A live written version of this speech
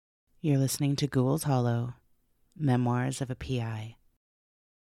You're listening to Ghoul's Hollow, Memoirs of a PI.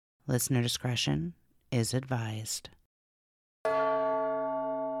 Listener discretion is advised.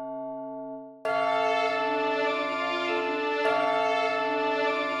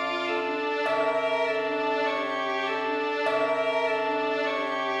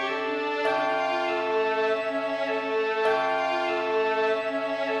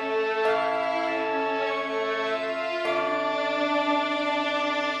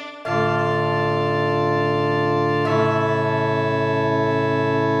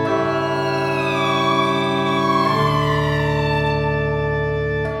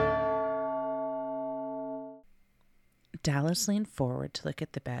 Dallas leaned forward to look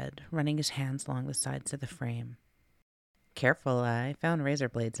at the bed, running his hands along the sides of the frame. Careful, I found razor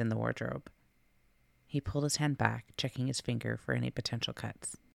blades in the wardrobe. He pulled his hand back, checking his finger for any potential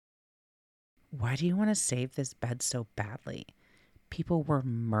cuts. Why do you want to save this bed so badly? People were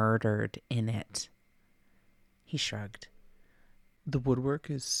murdered in it. He shrugged. The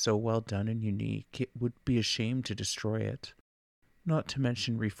woodwork is so well done and unique, it would be a shame to destroy it. Not to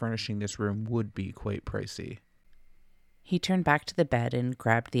mention refurnishing this room would be quite pricey. He turned back to the bed and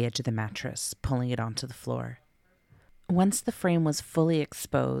grabbed the edge of the mattress, pulling it onto the floor. Once the frame was fully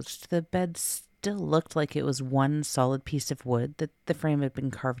exposed, the bed still looked like it was one solid piece of wood that the frame had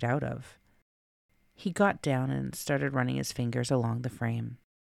been carved out of. He got down and started running his fingers along the frame.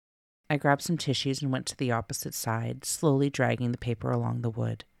 I grabbed some tissues and went to the opposite side, slowly dragging the paper along the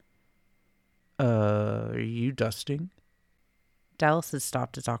wood. Are you dusting? Dallas had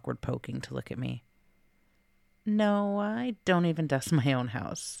stopped his awkward poking to look at me. No, I don't even dust my own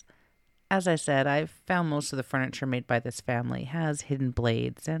house. As I said, I've found most of the furniture made by this family has hidden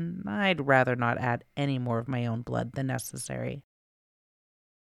blades, and I'd rather not add any more of my own blood than necessary.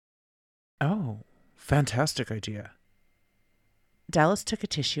 Oh, fantastic idea. Dallas took a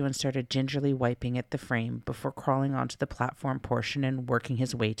tissue and started gingerly wiping at the frame before crawling onto the platform portion and working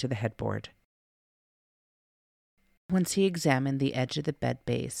his way to the headboard. Once he examined the edge of the bed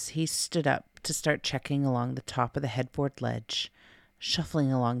base, he stood up to start checking along the top of the headboard ledge,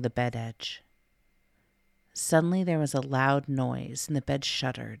 shuffling along the bed edge. Suddenly there was a loud noise and the bed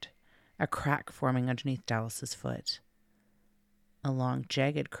shuddered, a crack forming underneath Dallas's foot. A long,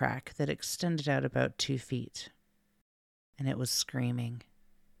 jagged crack that extended out about 2 feet. And it was screaming.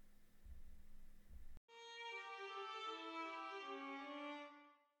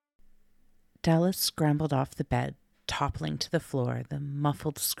 Dallas scrambled off the bed, toppling to the floor, the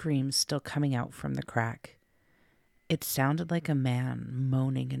muffled screams still coming out from the crack. It sounded like a man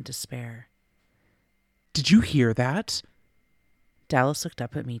moaning in despair. Did you hear that? Dallas looked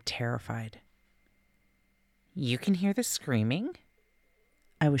up at me, terrified. You can hear the screaming?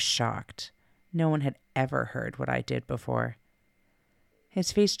 I was shocked. No one had ever heard what I did before.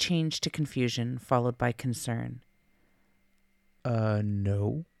 His face changed to confusion, followed by concern.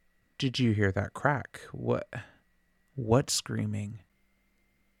 No. Did you hear that crack? What screaming?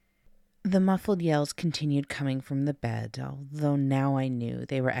 The muffled yells continued coming from the bed, although now I knew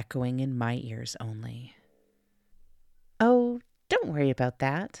they were echoing in my ears only. Oh, don't worry about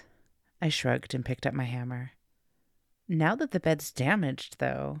that. I shrugged and picked up my hammer. Now that the bed's damaged,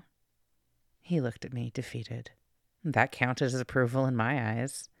 though. He looked at me, defeated. That counted as approval in my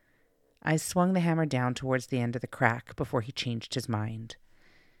eyes. I swung the hammer down towards the end of the crack before he changed his mind.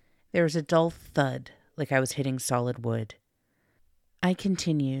 There was a dull thud, like I was hitting solid wood. I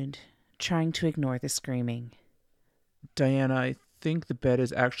continued, trying to ignore the screaming. Diana, I think the bed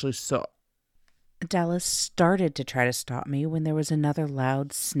is actually Dallas started to try to stop me when there was another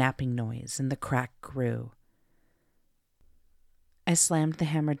loud snapping noise and the crack grew. I slammed the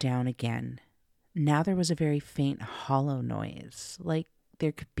hammer down again. Now there was a very faint hollow noise, like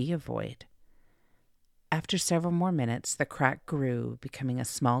there could be a void. After several more minutes, the crack grew, becoming a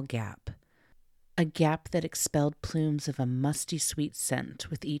small gap. A gap that expelled plumes of a musty sweet scent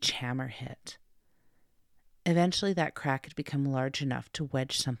with each hammer hit. Eventually that crack had become large enough to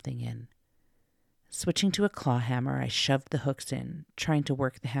wedge something in. Switching to a claw hammer, I shoved the hooks in, trying to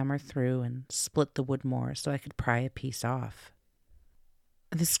work the hammer through and split the wood more so I could pry a piece off.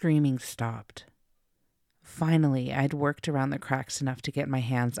 The screaming stopped. Finally, I'd worked around the cracks enough to get my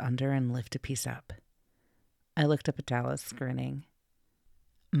hands under and lift a piece up. I looked up at Dallas, grinning.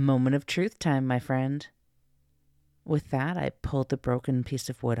 Moment of truth time, my friend. With that, I pulled the broken piece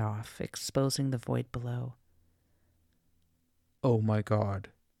of wood off, exposing the void below. Oh my God.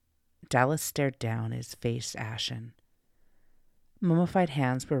 Dallas stared down, his face ashen. Mummified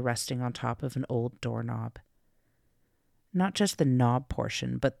hands were resting on top of an old doorknob. Not just the knob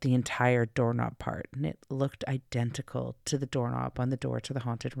portion, but the entire doorknob part, and it looked identical to the doorknob on the door to the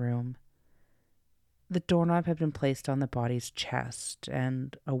haunted room. The doorknob had been placed on the body's chest,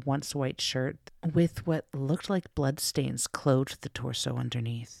 and a once white shirt with what looked like bloodstains clothed the torso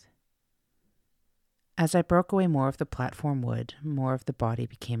underneath. As I broke away more of the platform wood, more of the body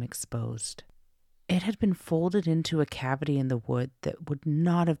became exposed. It had been folded into a cavity in the wood that would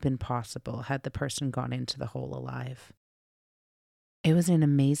not have been possible had the person gone into the hole alive. It was in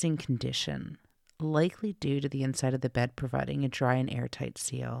amazing condition, likely due to the inside of the bed providing a dry and airtight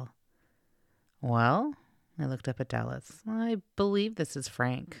seal. Well, I looked up at Dallas. I believe this is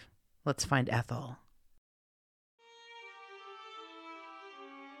Frank. Let's find Ethel.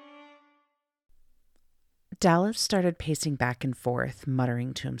 Dallas started pacing back and forth,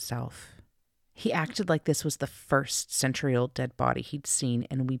 muttering to himself. He acted like this was the first century-old dead body he'd seen,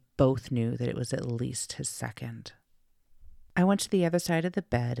 and we both knew that it was at least his second. I went to the other side of the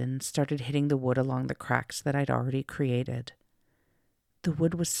bed and started hitting the wood along the cracks that I'd already created. The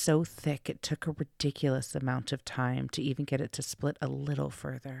wood was so thick it took a ridiculous amount of time to even get it to split a little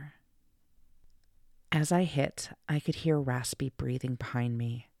further. As I hit, I could hear raspy breathing behind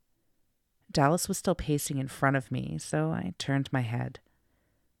me. Dallas was still pacing in front of me, so I turned my head.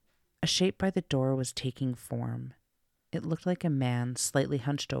 A shape by the door was taking form. It looked like a man slightly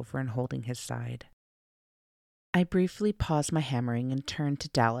hunched over and holding his side. I briefly paused my hammering and turned to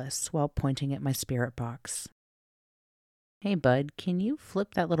Dallas while pointing at my spirit box. "Hey, bud, can you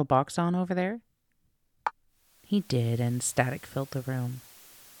flip that little box on over there?" He did, and static filled the room.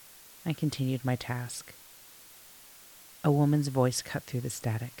 I continued my task. A woman's voice cut through the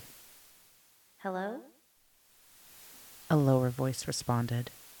static. "Hello?" A lower voice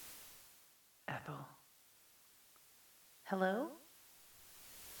responded. "Ethel." "Hello?"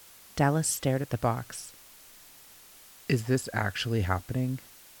 Dallas stared at the box. Is this actually happening?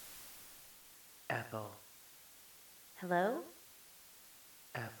 "Ethel." "Hello?"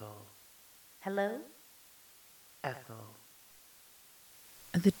 "Ethel." "Hello?" "Ethel."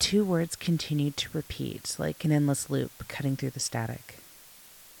 The two words continued to repeat like an endless loop cutting through the static.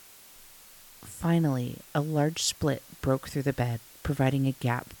 Finally, a large split broke through the bed, providing a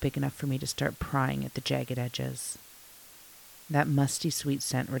gap big enough for me to start prying at the jagged edges. That musty sweet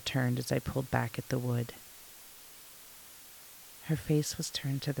scent returned as I pulled back at the wood. Her face was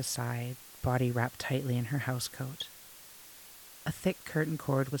turned to the side, body wrapped tightly in her housecoat. A thick curtain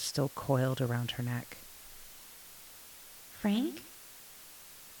cord was still coiled around her neck. "Frank?"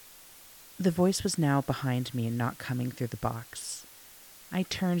 The voice was now behind me and not coming through the box. I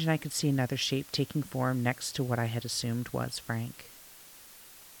turned and I could see another shape taking form next to what I had assumed was Frank.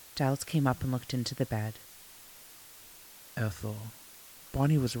 Dallas came up and looked into the bed. Ethel,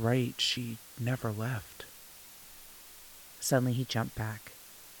 Bonnie was right. She never left. Suddenly he jumped back.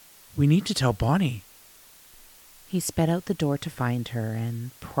 We need to tell Bonnie. He sped out the door to find her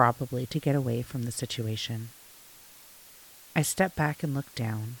and probably to get away from the situation. I stepped back and looked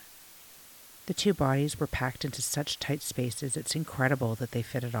down. The two bodies were packed into such tight spaces it's incredible that they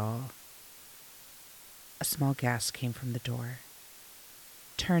fit at all. A small gasp came from the door.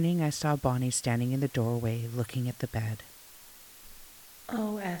 Turning, I saw Bonnie standing in the doorway looking at the bed.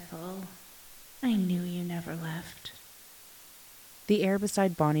 "Oh, Ethel, I knew you never left." The air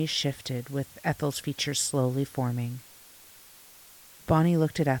beside Bonnie shifted, with Ethel's features slowly forming. Bonnie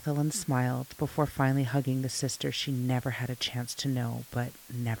looked at Ethel and smiled before finally hugging the sister she never had a chance to know but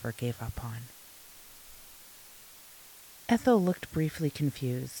never gave up on. Ethel looked briefly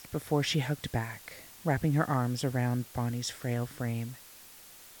confused before she hugged back, wrapping her arms around Bonnie's frail frame.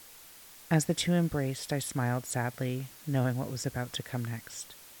 As the two embraced, I smiled sadly, knowing what was about to come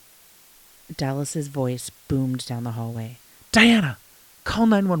next. Dallas's voice boomed down the hallway. Diana, call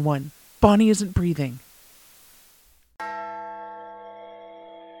 911. Bonnie isn't breathing.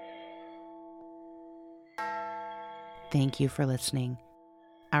 Thank you for listening.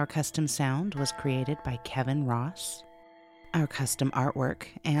 Our custom sound was created by Kevin Ross. Our custom artwork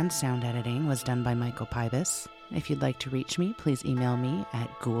and sound editing was done by Michael Pybus. If you'd like to reach me, please email me at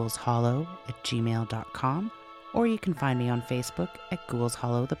ghoulshollow@gmail.com, or you can find me on Facebook at Ghouls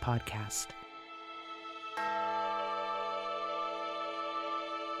Hollow the Podcast.